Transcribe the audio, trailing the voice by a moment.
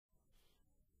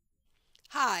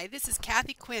Hi, this is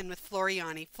Kathi Quinn with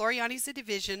Floriani. Floriani is a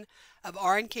division of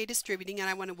R&K Distributing, and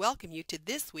I want to welcome you to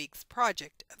this week's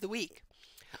Project of the Week.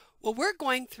 Well, we're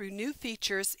going through new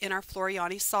features in our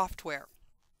Floriani software.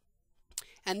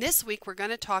 And this week we're going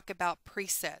to talk about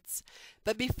presets.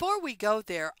 But before we go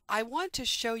there, I want to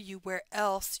show you where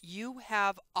else you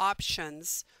have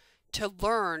options to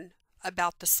learn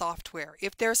about the software.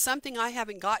 If there's something I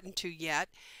haven't gotten to yet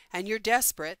and you're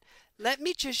desperate, let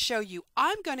me just show you.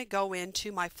 I'm going to go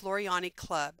into my Floriani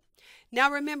Club.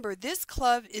 Now remember, this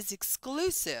club is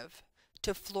exclusive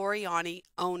to Floriani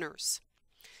owners.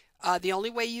 The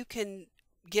only way you can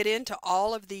get into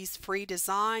all of these free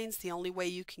designs, the only way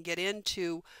you can get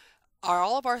into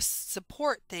all of our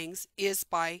support things is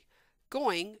by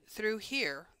going through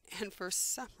here. And for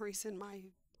some reason my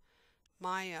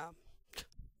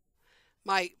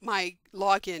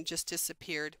login just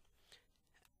disappeared.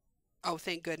 Oh,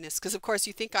 thank goodness, because of course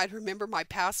you think I'd remember my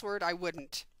password. I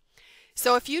wouldn't.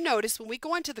 So if you notice, when we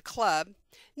go into the club,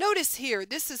 notice here,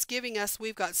 this is giving us,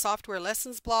 we've got software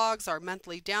lessons blogs, our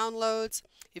monthly downloads.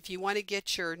 If you want to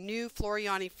get your new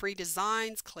Floriani free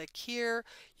designs, click here.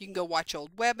 You can go watch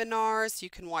old webinars. You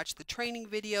can watch the training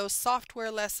videos, software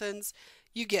lessons.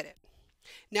 You get it.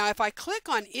 Now, if I click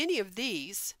on any of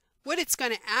these, what it's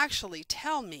going to actually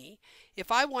tell me,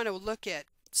 if I want to look at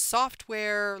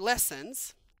software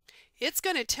lessons, it's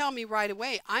going to tell me right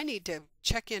away I need to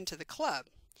check into the club.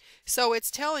 So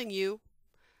it's telling you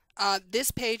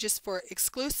this page is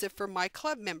exclusive for my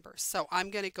club members. So I'm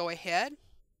going to go ahead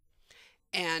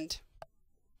and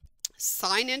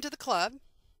sign into the club.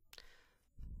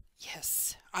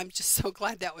 Yes, I'm just so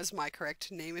glad that was my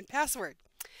correct name and password.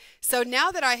 So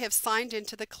now that I have signed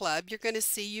into the club, you're going to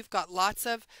see you've got lots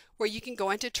of where you can go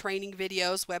into training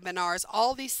videos, webinars,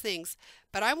 all these things.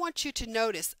 But I want you to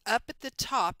notice up at the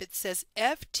top it says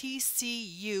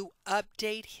FTC-U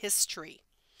Update History.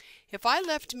 If I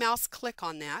left mouse click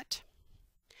on that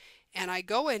and I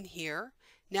go in here,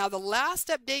 now the last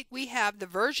update we have, the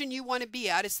version you want to be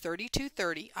at is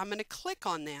 3230. I'm going to click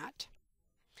on that.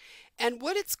 And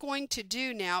what it's going to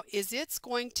do now is it's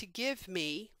going to give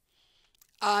me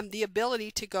the ability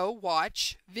to go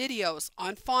watch videos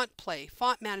on Font Play,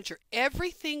 Font Manager.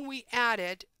 Everything we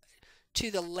added to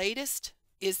the latest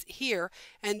is here,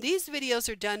 and these videos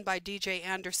are done by DJ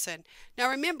Anderson. Now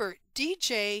remember,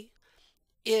 DJ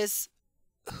is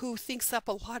who thinks up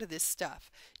a lot of this stuff.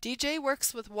 DJ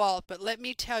works with Walt, but let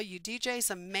me tell you,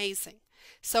 DJ's amazing.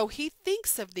 So he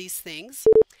thinks of these things,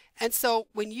 and so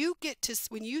when you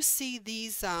see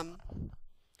these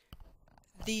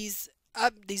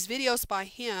videos by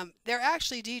him, they're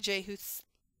actually DJ who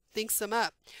thinks them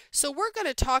up. So we're going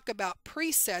to talk about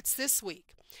presets this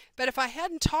week. But if I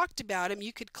hadn't talked about him,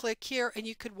 you could click here and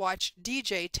you could watch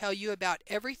DJ tell you about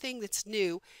everything that's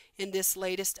new in this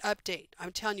latest update.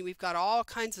 I'm telling you, we've got all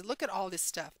kinds of, look at all this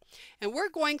stuff. And we're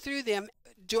going through them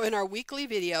during our weekly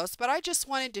videos, but I just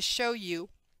wanted to show you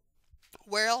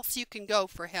where else you can go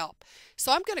for help.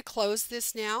 So I'm going to close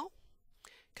this now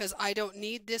because I don't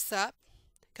need this up,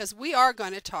 because we are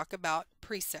going to talk about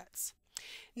presets.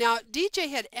 Now, DJ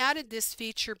had added this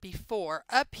feature before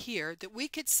up here that we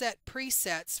could set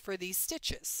presets for these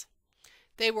stitches.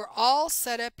 They were all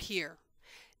set up here.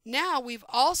 Now we've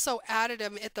also added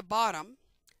them at the bottom.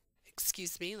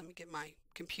 Excuse me, let me get my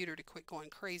computer to quit going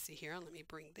crazy here. Let me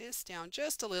bring this down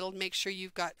just a little, make sure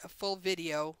you've got a full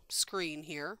video screen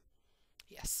here.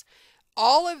 Yes.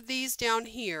 All of these down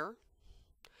here,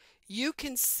 you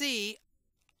can see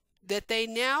that they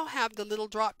now have the little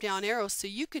drop down arrow, so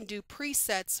you can do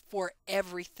presets for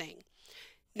everything.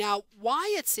 Now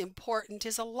why it's important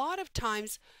is a lot of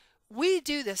times we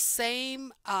do the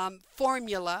same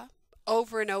formula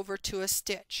over and over to a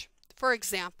stitch. For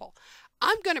example,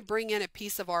 I'm going to bring in a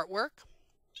piece of artwork,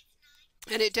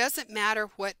 and it doesn't matter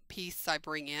what piece I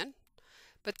bring in,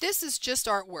 but this is just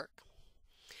artwork.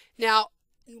 Now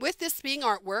with this being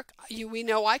artwork, we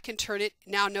know I can turn it,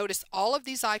 now notice all of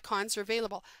these icons are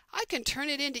available. I can turn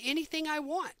it into anything I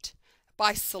want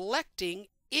by selecting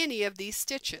any of these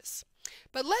stitches.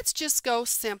 But let's just go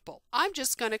simple. I'm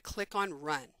just going to click on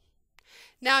Run.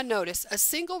 Now notice a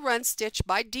single run stitch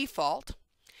by default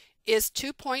is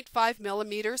 2.5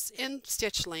 millimeters in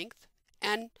stitch length.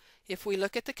 And if we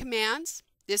look at the commands,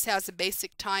 this has a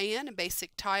basic tie-in, a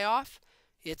basic tie-off.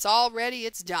 It's all ready,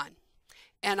 it's done.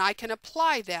 And I can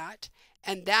apply that,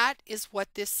 and that is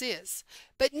what this is.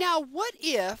 But now what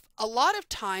if a lot of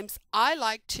times I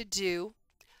like to do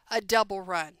a double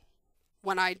run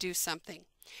when I do something,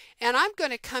 and I'm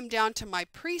going to come down to my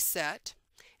preset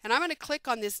and I'm going to click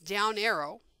on this down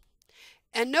arrow,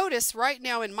 and notice right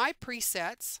now in my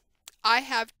presets I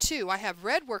have two. I have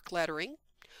red work lettering,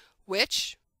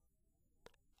 which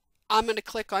I'm going to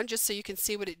click on just so you can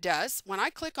see what it does. When I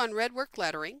click on red work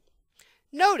lettering,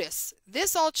 notice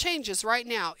this all changes right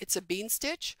now. It's a bean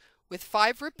stitch with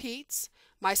 5 repeats.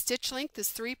 My stitch length is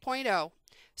 3.0.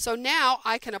 So now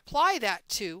I can apply that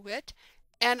to it,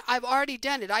 and I've already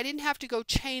done it. I didn't have to go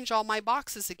change all my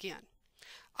boxes again.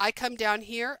 I come down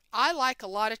here. I like a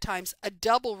lot of times a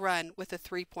double run with a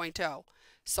 3.0.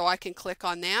 So I can click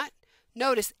on that.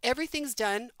 Notice everything's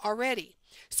done already.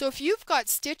 So if you've got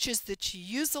stitches that you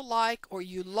use a like or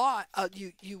you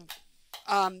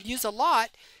use a lot,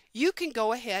 you can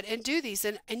go ahead and do these,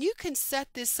 and you can set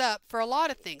this up for a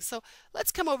lot of things. So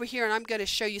let's come over here and I'm going to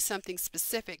show you something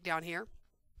specific down here.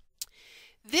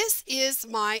 This is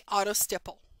my auto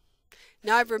stipple.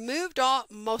 Now I've removed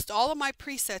most all of my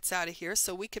presets out of here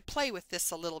so we could play with this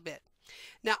a little bit.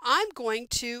 Now I'm going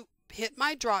to hit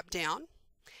my drop down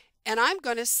and I'm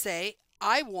going to say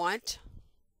I want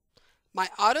my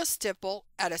auto stipple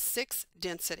at a 6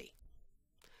 density.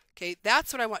 Okay,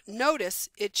 that's what I want. Notice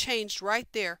it changed right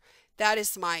there. That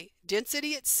is my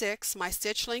density at 6, my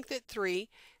stitch length at 3,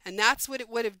 and that's what it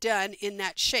would have done in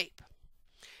that shape.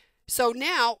 So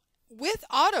now with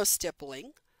auto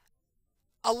stippling,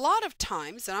 a lot of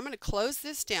times, and I'm going to close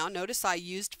this down. Notice I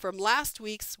used from last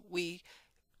week's, we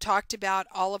talked about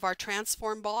all of our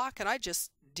transform block, and I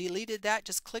just deleted that,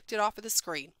 just clicked it off of the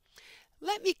screen.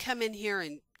 Let me come in here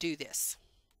and do this.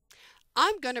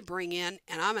 I'm going to bring in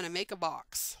and I'm going to make a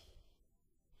box.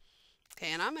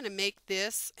 Okay, and I'm going to make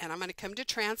this, and I'm going to come to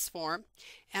transform,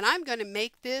 and I'm going to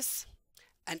make this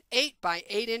an 8 by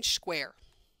 8 inch square.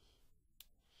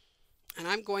 And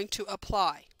I'm going to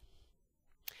apply.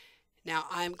 Now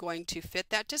I'm going to fit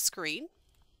that to screen.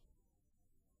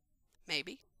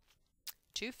 Maybe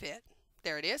to fit.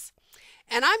 There it is.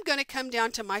 And I'm going to come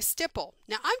down to my stipple.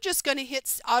 Now I'm just going to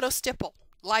hit auto stipple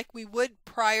like we would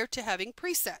prior to having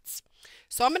presets.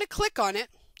 So I'm going to click on it,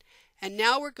 and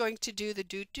now we're going to do the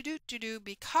do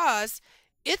because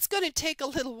it's going to take a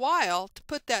little while to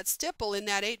put that stipple in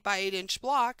that 8 by 8 inch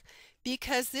block,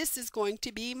 because this is going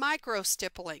to be micro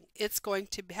stippling. It's going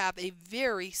to have a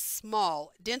very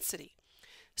small density.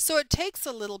 So it takes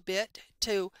a little bit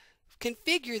to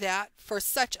configure that for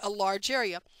such a large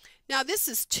area. Now this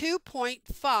is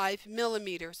 2.5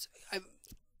 millimeters.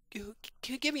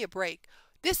 Give me a break.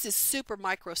 This is super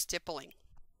micro stippling.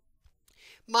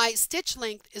 My stitch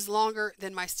length is longer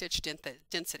than my stitch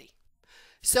density.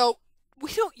 So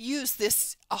we don't use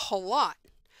this a whole lot.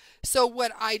 So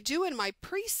what I do in my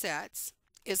presets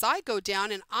is I go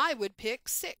down and I would pick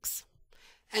 6.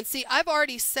 And see, I've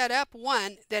already set up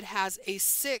one that has a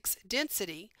 6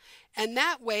 density, and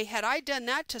that way, had I done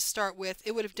that to start with,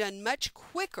 it would have done much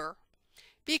quicker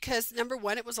because, number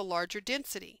one, it was a larger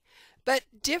density. But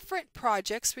different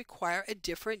projects require a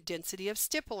different density of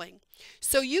stippling.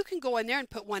 So you can go in there and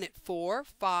put one at 4,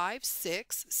 5,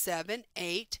 6, 7,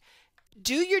 8.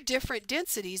 Do your different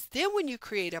densities. Then when you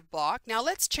create a block, now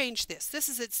let's change this. This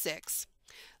is at 6.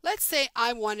 Let's say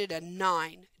I wanted a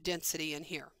 9 density in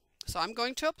here. So I'm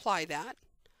going to apply that.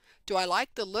 Do I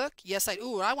like the look? Yes, I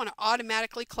do. I want to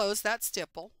automatically close that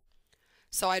stipple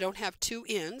so I don't have 2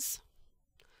 ends.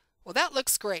 Well, that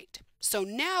looks great. So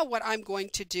now what I'm going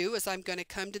to do is I'm going to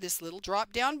come to this little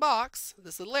drop down box,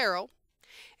 this little arrow,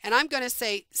 and I'm going to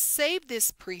say save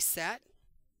this preset,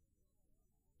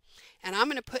 and I'm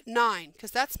going to put 9 because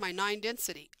that's my 9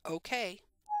 density. Okay.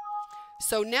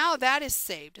 So now that is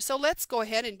saved. So let's go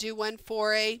ahead and do one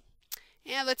for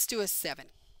let's do a 7.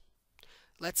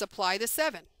 Let's apply the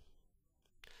 7.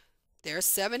 There,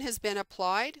 7 has been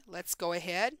applied. Let's go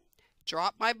ahead,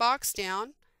 drop my box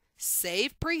down,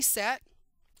 save preset.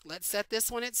 Let's set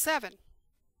this one at 7.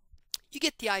 You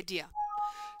get the idea.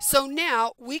 So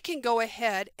now we can go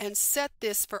ahead and set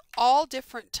this for all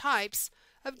different types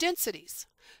of densities.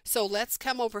 So let's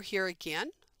come over here again.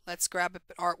 Let's grab an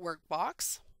artwork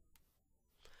box.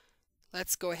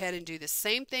 Let's go ahead and do the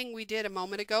same thing we did a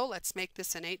moment ago. Let's make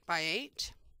this an 8 by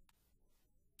 8.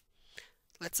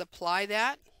 Let's apply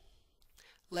that.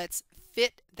 Let's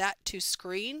fit that to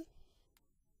screen.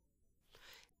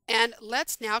 And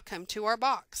let's now come to our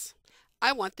box.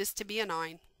 I want this to be a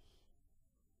 9.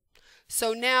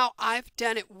 So now I've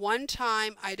done it one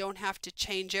time. I don't have to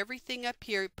change everything up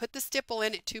here. Put the stipple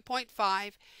in at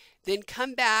 2.5, then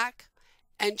come back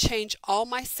and change all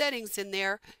my settings in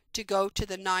there to go to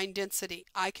the 9 density.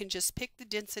 I can just pick the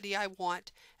density I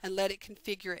want and let it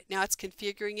configure it. Now it's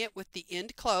configuring it with the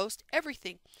end closed,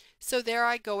 everything. So there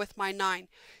I go with my 9.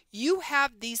 You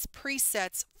have these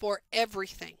presets for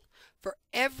everything. For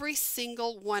every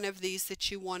single one of these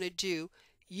that you want to do,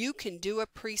 you can do a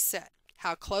preset.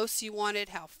 How close you want it,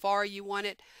 how far you want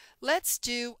it. Let's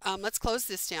do, let's close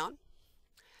this down.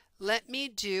 Let me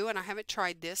do, and I haven't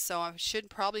tried this, so I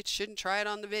probably shouldn't try it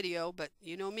on the video, but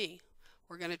you know me.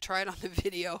 We're going to try it on the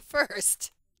video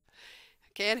first.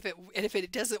 Okay, and if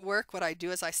it doesn't work, what I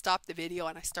do is I stop the video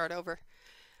and I start over.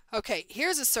 Okay,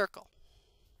 here's a circle.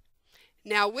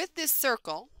 Now with this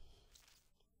circle,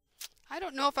 I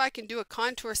don't know if I can do a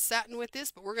contour satin with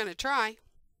this, but we're going to try.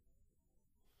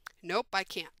 Nope, I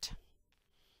can't.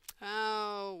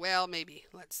 Oh, well, maybe.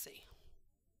 Let's see.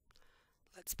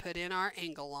 Let's put in our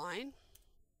angle line.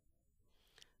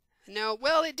 No,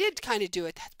 well, it did kind of do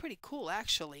it. That's pretty cool,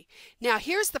 actually. Now,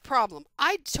 here's the problem.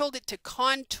 I told it to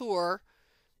contour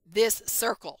this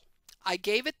circle. I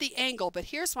gave it the angle, but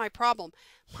here's my problem.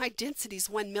 My density is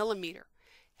 1 millimeter.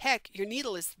 Heck, your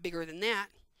needle is bigger than that.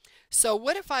 So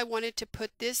what if I wanted to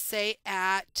put this, say,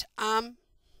 at,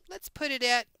 let's put it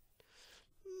at,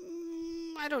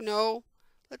 I don't know.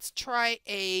 Let's try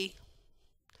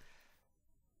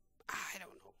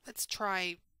let's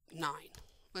try 9.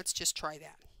 Let's just try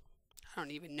that. I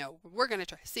don't even know. We're going to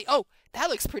try. See, oh, that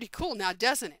looks pretty cool now,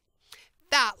 doesn't it?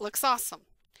 That looks awesome.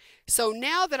 So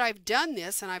now that I've done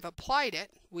this and I've applied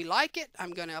it, we like it,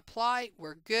 I'm going to apply,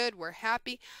 we're good, we're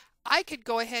happy. I could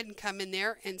go ahead and come in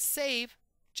there and save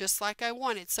just like I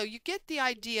wanted. So you get the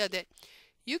idea that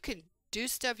you can do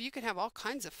stuff, you can have all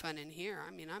kinds of fun in here.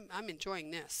 I mean, I'm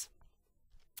enjoying this.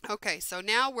 Okay, so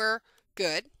now we're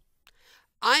good.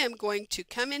 I am going to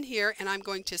come in here and I'm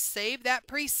going to save that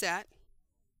preset.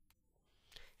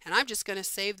 And I'm just going to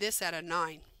save this at a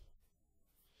 9.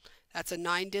 That's a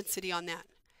 9 density on that.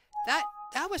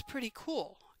 That was pretty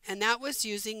cool. And that was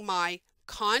using my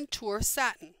contour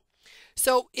satin.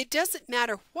 So it doesn't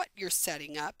matter what you're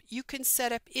setting up. You can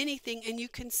set up anything and you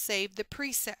can save the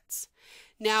presets.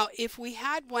 Now, if we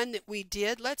had one that we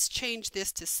did, let's change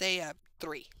this to, say, a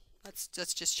 3. Let's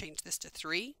just change this to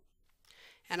 3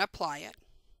 and apply it.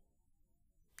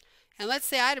 And let's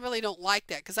say I really don't like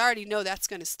that because I already know that's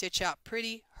going to stitch out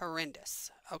pretty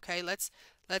horrendous. Okay, let's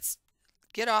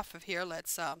get off of here.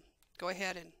 Let's go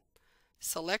ahead and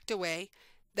select away.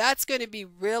 That's going to be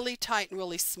really tight and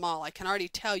really small. I can already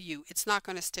tell you it's not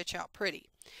going to stitch out pretty.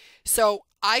 So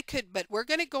but we're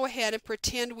going to go ahead and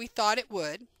pretend we thought it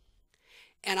would.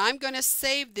 And I'm going to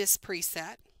save this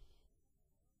preset.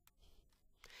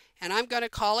 And I'm going to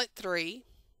call it 3.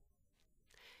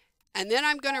 And then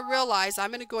I'm going to realize, I'm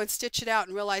going to go and stitch it out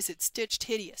and realize it's stitched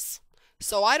hideous.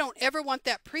 So I don't ever want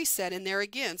that preset in there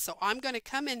again. So I'm going to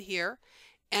come in here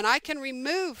and I can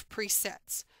remove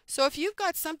presets. So if you've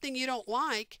got something you don't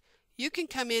like, you can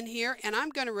come in here and I'm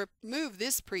going to remove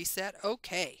this preset.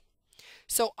 Okay.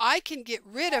 So I can get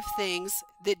rid of things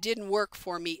that didn't work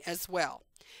for me as well.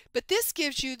 But this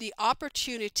gives you the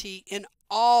opportunity in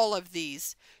all of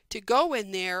these to go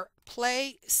in there,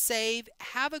 play, save,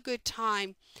 have a good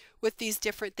time with these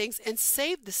different things and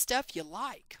save the stuff you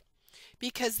like.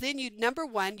 Because then number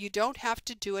one, you don't have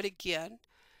to do it again.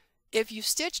 If you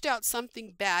stitched out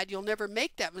something bad, you'll never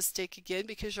make that mistake again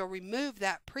because you'll remove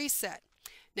that preset.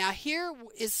 Now here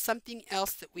is something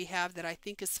else that we have that I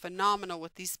think is phenomenal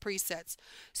with these presets.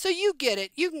 So you get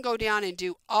it. You can go down and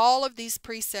do all of these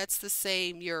presets the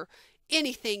same.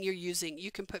 Anything you're using,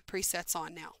 you can put presets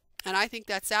on now. And I think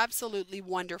that's absolutely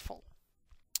wonderful.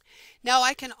 Now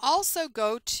I can also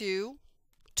go to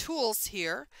Tools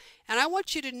here, and I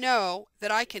want you to know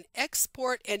that I can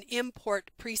export and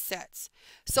import presets.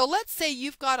 So let's say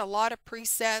you've got a lot of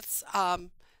presets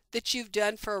that you've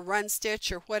done for a run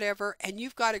stitch or whatever, and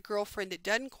you've got a girlfriend that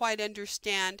doesn't quite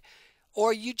understand,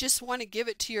 or you just want to give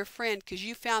it to your friend because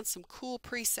you found some cool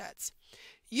presets.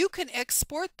 You can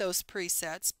export those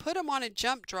presets, put them on a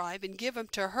jump drive and give them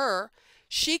to her.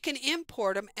 She can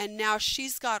import them, and now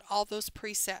she's got all those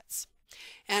presets.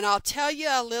 And I'll tell you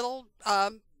a little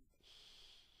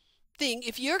thing.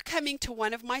 If you're coming to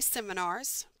one of my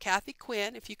seminars, Kathi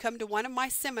Quinn, if you come to one of my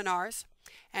seminars,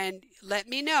 and let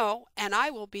me know, and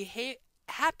I will be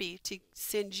happy to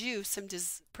send you some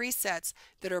presets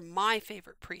that are my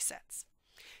favorite presets.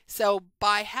 So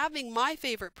by having my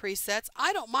favorite presets,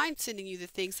 I don't mind sending you the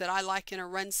things that I like in a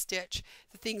run stitch,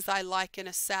 the things I like in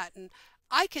a satin.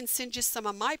 I can send you some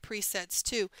of my presets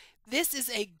too. This is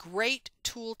a great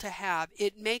tool to have.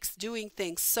 It makes doing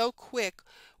things so quick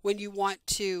when you want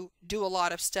to do a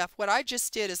lot of stuff. What I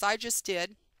just did is I just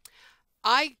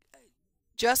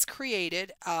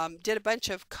created, did a bunch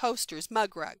of coasters,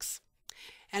 mug rugs.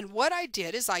 And what I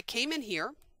did is I came in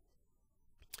here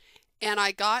and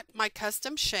I got my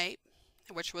custom shape,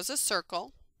 which was a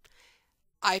circle.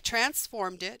 I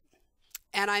transformed it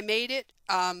and I made it,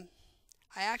 I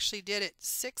actually did it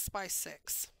 6 by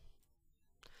 6.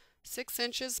 6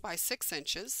 inches by 6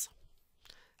 inches.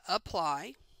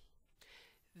 Apply.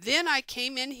 Then I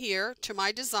came in here to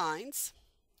my designs.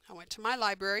 I went to my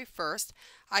library first.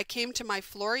 I came to my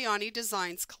Floriani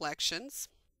Designs collections,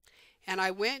 and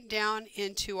I went down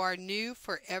into our new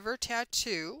Forever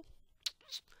Tattoo.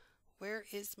 Where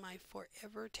is my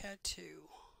Forever Tattoo?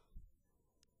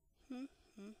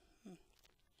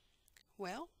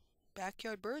 Well,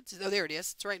 Backyard Birds. Oh, there it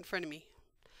is. It's right in front of me.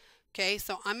 Okay,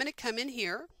 so I'm going to come in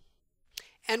here.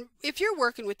 And if you're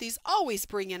working with these, always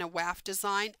bring in a WAF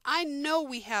design. I know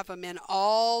we have them in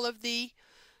all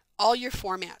your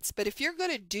formats, but if you're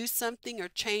going to do something or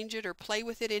change it or play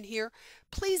with it in here,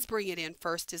 please bring it in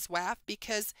first as WAF,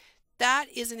 because that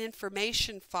is an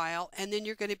information file, and then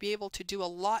you're going to be able to do a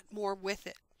lot more with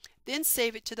it. Then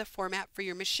save it to the format for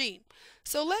your machine.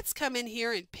 So let's come in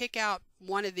here and pick out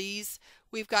one of these.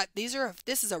 We've got this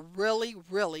is a really,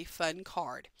 really fun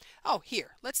card. Oh,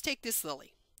 here, let's take this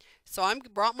lily. So I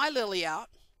brought my lily out.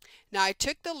 Now I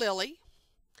took the lily,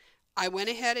 I went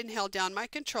ahead and held down my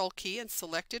control key and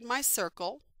selected my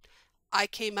circle. I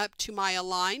came up to my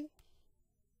align,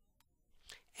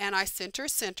 and I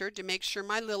centered to make sure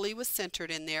my lily was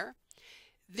centered in there.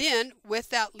 Then with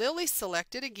that lily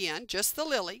selected again, just the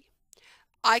lily,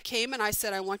 I came and I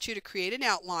said I want you to create an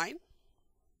outline.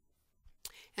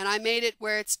 And I made it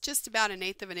where it's just about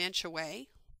 1/8 of an inch away.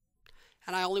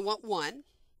 And I only want one.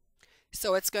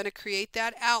 So it's going to create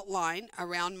that outline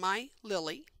around my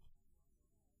lily.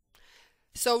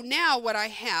 So now what I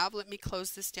have, let me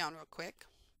close this down real quick.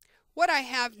 What I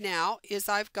have now is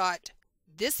I've got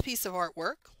this piece of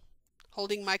artwork.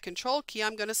 Holding my control key,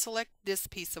 I'm going to select this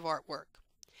piece of artwork.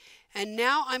 And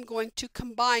now I'm going to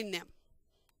combine them.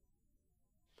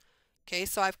 Okay,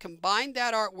 so I've combined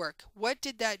that artwork. What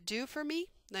did that do for me?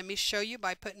 Let me show you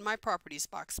by putting my properties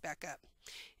box back up.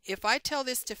 If I tell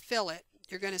this to fill it,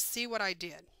 you're going to see what I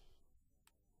did.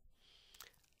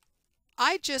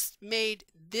 I just made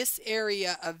this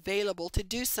area available to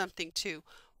do something to.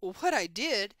 Well, what I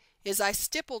did is I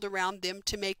stippled around them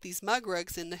to make these mug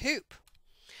rugs in the hoop.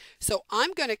 So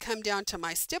I'm going to come down to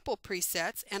my stipple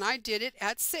presets, and I did it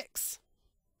at 6.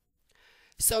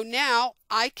 So now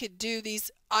I could do these.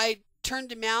 I turned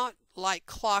them out like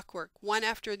clockwork, one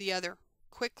after the other,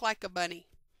 quick like a bunny,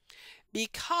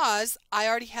 because I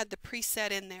already had the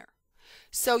preset in there.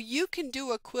 So you can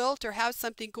do a quilt or have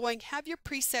something going, have your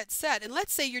preset set. And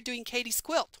let's say you're doing Katie's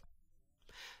quilt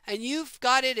and you've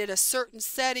got it at a certain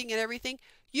setting and everything.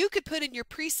 You could put in your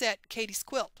preset Katie's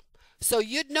quilt. So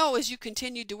you'd know as you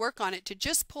continued to work on it to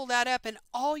just pull that up, and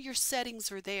all your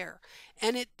settings are there.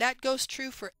 And that goes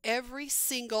true for every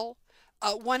single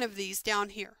one of these down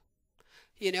here.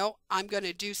 You know, I'm going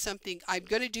to do something. I'm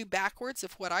going to do backwards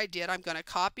of what I did. I'm going to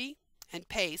copy and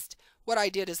paste. What I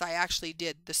did is I actually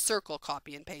did the circle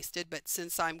copy and pasted, but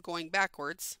since I'm going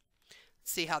backwards,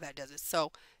 let's see how that does it.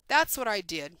 So that's what I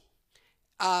did.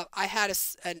 I had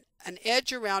an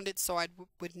edge around it so I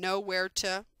would know where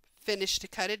to finish to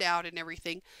cut it out and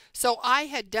everything. So I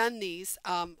had done these.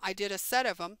 I did a set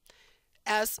of them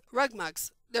as rug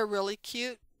mugs. They're really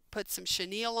cute. Put some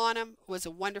chenille on them. It was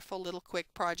a wonderful little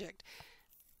quick project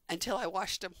until I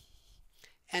washed them.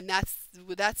 And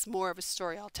that's more of a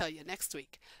story I'll tell you next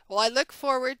week. Well, I look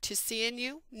forward to seeing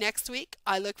you next week.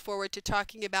 I look forward to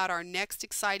talking about our next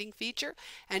exciting feature.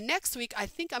 And next week, I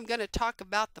think I'm going to talk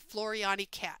about the Floriani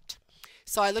cat.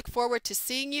 So I look forward to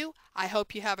seeing you. I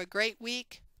hope you have a great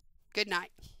week. Good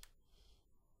night.